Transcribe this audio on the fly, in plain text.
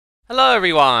Hello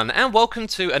everyone, and welcome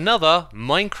to another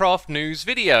Minecraft news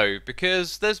video,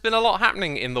 because there's been a lot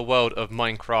happening in the world of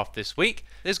Minecraft this week.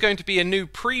 There's going to be a new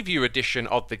preview edition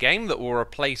of the game that will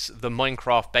replace the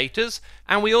Minecraft betas,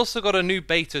 and we also got a new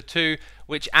beta too,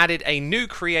 which added a new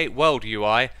Create World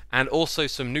UI, and also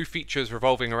some new features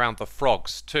revolving around the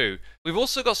frogs too. We've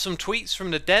also got some tweets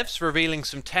from the devs revealing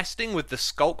some testing with the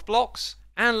Sculk blocks,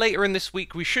 and later in this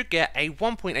week we should get a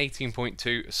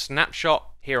 1.18.2 snapshot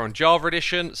here on Java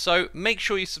Edition, so make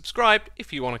sure you subscribe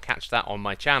if you want to catch that on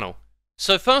my channel.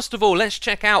 So first of all, let's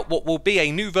check out what will be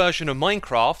a new version of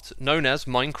Minecraft known as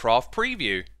Minecraft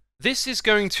Preview. This is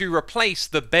going to replace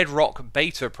the Bedrock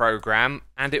beta program,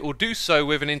 and it will do so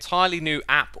with an entirely new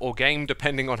app or game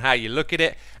depending on how you look at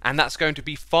it, and that's going to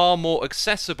be far more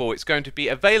accessible. It's going to be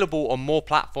available on more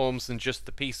platforms than just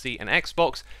the PC and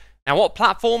Xbox. Now, what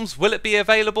platforms will it be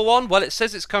available on? Well, it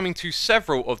says it's coming to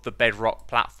several of the Bedrock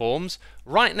platforms.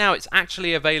 Right now it's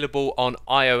actually available on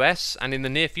iOS, and in the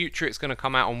near future it's going to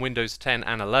come out on Windows 10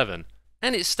 and 11.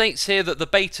 And it states here that the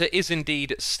beta is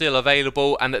indeed still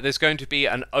available, and that there's going to be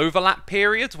an overlap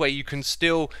period where you can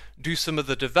still do some of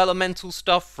the developmental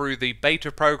stuff through the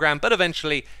beta program, but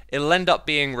eventually it'll end up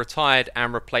being retired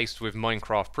and replaced with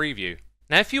Minecraft Preview.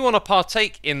 Now, if you want to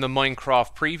partake in the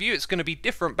Minecraft Preview, it's going to be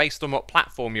different based on what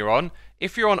platform you're on.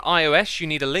 If you're on iOS, you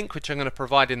need a link which I'm going to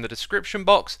provide in the description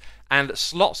box, and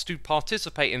slots to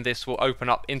participate in this will open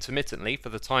up intermittently for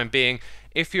the time being.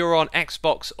 If you're on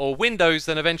Xbox or Windows,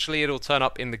 then eventually it'll turn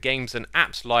up in the Games and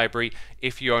Apps library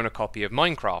if you own a copy of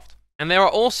Minecraft. And there are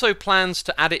also plans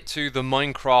to add it to the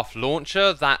Minecraft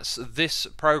launcher. That's this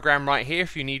program right here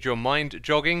if you need your mind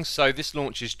jogging. So this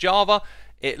launches Java,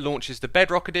 it launches the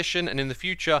Bedrock edition, and in the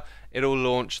future it'll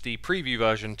launch the preview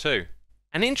version too.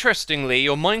 And interestingly,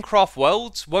 your Minecraft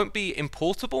worlds won't be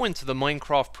importable into the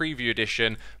Minecraft Preview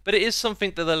edition, but it is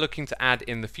something that they're looking to add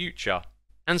in the future.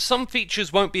 And some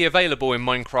features won't be available in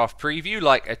Minecraft Preview,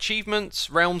 like achievements,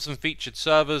 realms and featured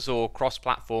servers, or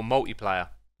cross-platform multiplayer.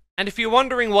 And if you're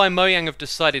wondering why Mojang have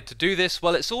decided to do this,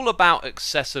 well, it's all about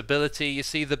accessibility. You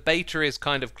see, the beta is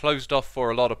kind of closed off for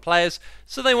a lot of players,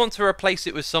 so they want to replace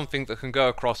it with something that can go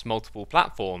across multiple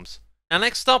platforms. Now,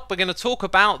 next up, we're going to talk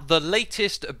about the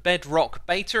latest Bedrock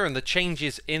beta and the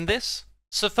changes in this.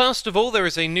 So first of all, there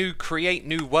is a new Create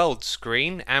New World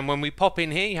screen, and when we pop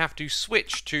in here, you have to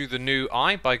switch to the new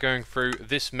eye by going through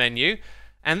this menu.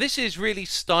 And this is really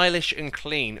stylish and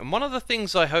clean, and one of the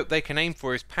things I hope they can aim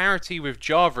for is parity with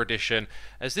Java Edition,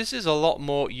 as this is a lot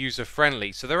more user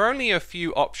friendly. So there are only a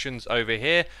few options over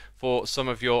here for some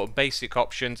of your basic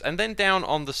options, and then down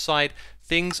on the side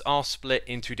things are split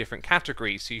into different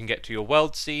categories, so you can get to your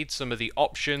world seed, some of the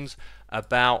options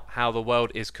about how the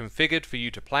world is configured for you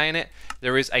to play in it.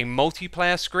 There is a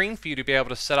multiplayer screen for you to be able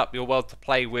to set up your world to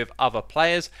play with other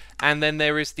players, and then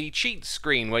there is the cheat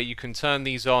screen where you can turn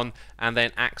these on and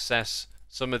then access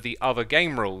some of the other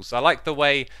game rules. I like the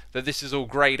way that this is all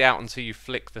grayed out until you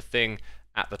flick the thing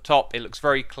at the top. It looks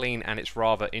very clean and it's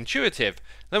rather intuitive.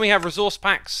 Then we have resource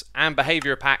packs and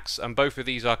behavior packs, and both of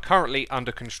these are currently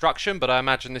under construction, but I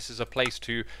imagine this is a place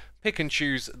to pick and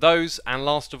choose those. And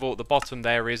last of all, at the bottom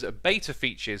there is beta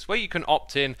features where you can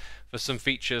opt in for some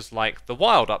features like the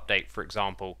wild update, for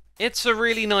example. It's a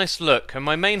really nice look, and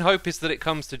my main hope is that it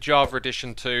comes to Java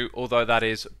Edition 2, although that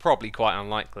is probably quite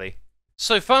unlikely.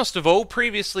 So first of all,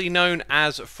 previously known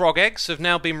as frog eggs have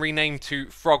now been renamed to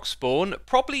frog spawn,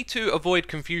 probably to avoid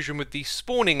confusion with the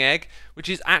spawning egg, which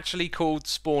is actually called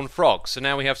spawn frog. So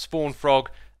now we have spawn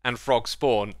frog and frog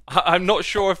spawn. I'm not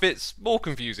sure if it's more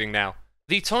confusing now.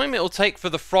 The time it'll take for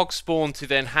the frog spawn to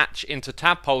then hatch into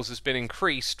tadpoles has been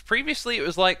increased. Previously it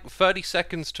was like 30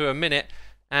 seconds to a minute,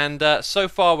 and so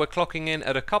far we're clocking in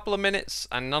at a couple of minutes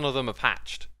and none of them have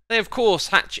hatched. They of course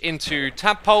hatch into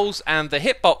tadpoles, and the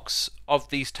hitbox of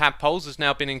these tadpoles has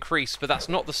now been increased, but that's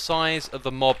not the size of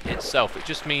the mob itself. It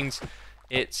just means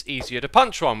it's easier to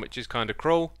punch one, which is kind of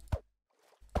cruel.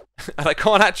 And I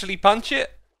can't actually punch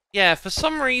it? Yeah, for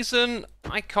some reason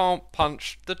I can't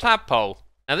punch the tadpole.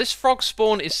 Now this frog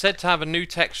spawn is said to have a new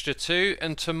texture too,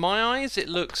 and to my eyes it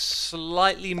looks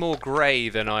slightly more grey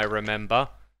than I remember.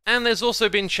 And there's also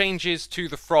been changes to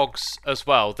the frogs as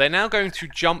well. They're now going to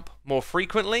jump more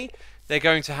frequently. They're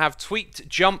going to have tweaked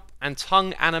jump and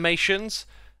tongue animations,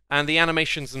 and the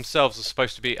animations themselves are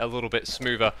supposed to be a little bit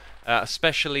smoother,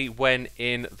 especially when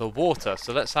in the water.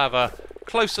 So let's have a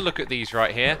closer look at these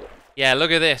right here. Yeah, look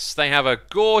at this. They have a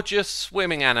gorgeous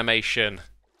swimming animation.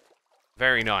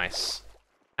 Very nice.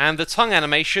 And the tongue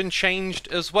animation changed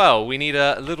as well. We need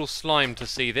a little slime to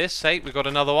see this. Hey, we've got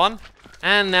another one.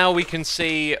 And now we can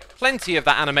see plenty of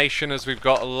that animation as we've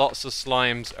got lots of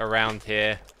slimes around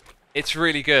here. It's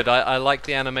really good. I like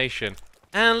the animation.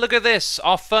 And look at this,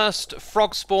 our first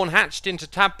frog spawn hatched into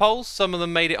tadpoles. Some of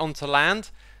them made it onto land.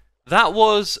 That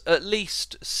was at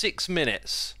least 6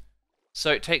 minutes.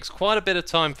 So it takes quite a bit of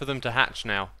time for them to hatch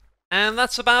now. And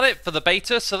that's about it for the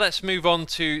beta, so let's move on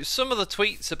to some of the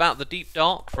tweets about the Deep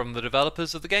Dark from the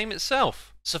developers of the game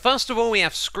itself. So first of all, we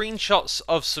have screenshots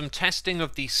of some testing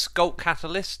of the Sculk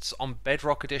catalysts on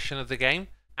Bedrock edition of the game.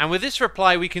 And with this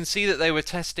reply, we can see that they were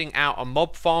testing out a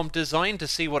mob farm design to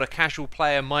see what a casual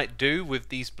player might do with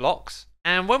these blocks.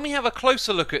 And when we have a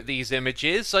closer look at these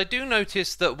images, I do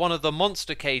notice that one of the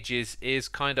monster cages is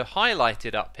kind of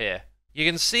highlighted up here. You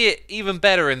can see it even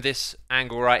better in this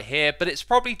angle right here, but it's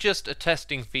probably just a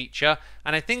testing feature,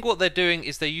 and I think what they're doing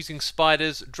is they're using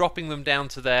spiders, dropping them down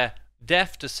to their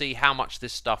depth to see how much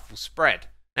this stuff will spread.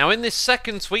 Now in this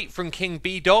second tweet from King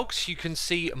B Dogs, you can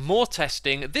see more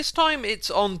testing. This time it's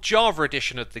on Java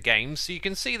edition of the game, so you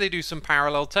can see they do some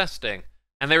parallel testing.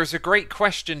 And there is a great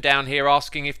question down here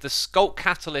asking if the Sculk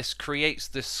catalyst creates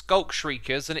the Sculk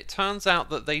shriekers, and it turns out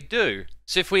that they do.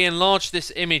 So if we enlarge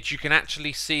this image, you can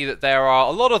actually see that there are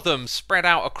a lot of them spread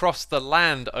out across the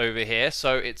land over here.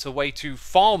 So it's a way to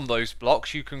farm those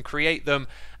blocks. You can create them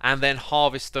and then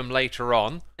harvest them later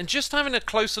on. And just having a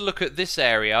closer look at this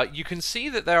area, you can see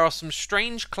that there are some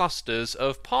strange clusters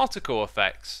of particle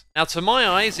effects. Now to my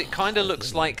eyes, it kind of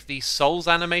looks like the souls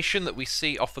animation that we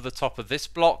see off of the top of this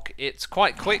block. It's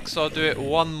quite quick, so I'll do it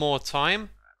one more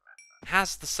time. It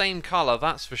has the same color,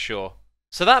 that's for sure.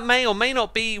 So that may or may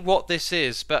not be what this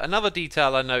is, but another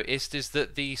detail I noticed is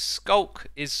that the Sculk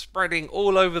is spreading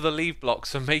all over the leaf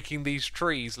blocks and making these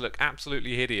trees look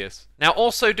absolutely hideous. Now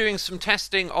also doing some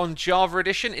testing on Java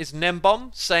edition is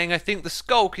Nembom, saying I think the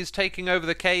Sculk is taking over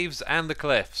the caves and the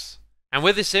cliffs. And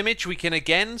with this image we can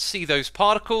again see those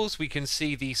particles, we can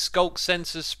see the Sculk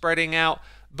sensors spreading out,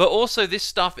 but also this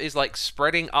stuff is like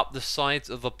spreading up the sides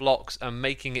of the blocks and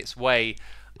making its way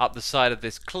up the side of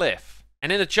this cliff.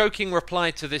 And in a joking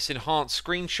reply to this enhanced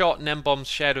screenshot, Nembom's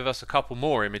shared with us a couple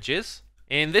more images.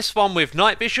 In this one with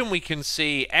night vision, we can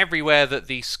see everywhere that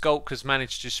the Sculk has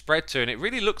managed to spread to, and it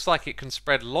really looks like it can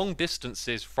spread long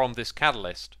distances from this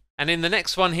catalyst. And in the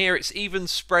next one here, it's even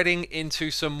spreading into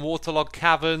some waterlogged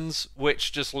caverns,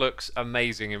 which just looks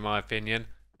amazing in my opinion.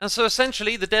 And so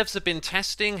essentially, the devs have been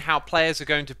testing how players are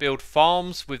going to build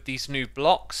farms with these new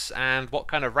blocks and what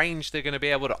kind of range they're going to be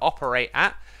able to operate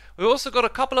at. We've also got a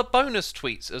couple of bonus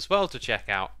tweets as well to check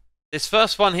out. This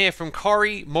first one here from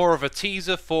Corey, more of a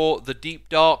teaser for the Deep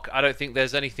Dark. I don't think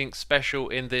there's anything special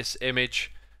in this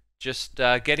image, just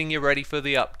getting you ready for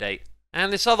the update.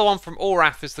 And this other one from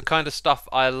Oraf is the kind of stuff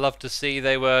I love to see.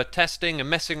 They were testing and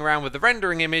messing around with the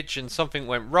rendering image and something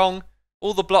went wrong.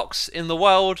 All the blocks in the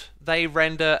world, they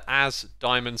render as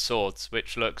diamond swords,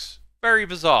 which looks very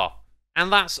bizarre. And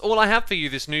that's all I have for you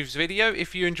this news video.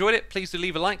 If you enjoyed it, please do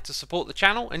leave a like to support the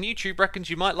channel, and YouTube reckons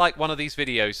you might like one of these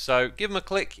videos, so give them a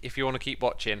click if you want to keep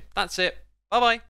watching. That's it. Bye bye.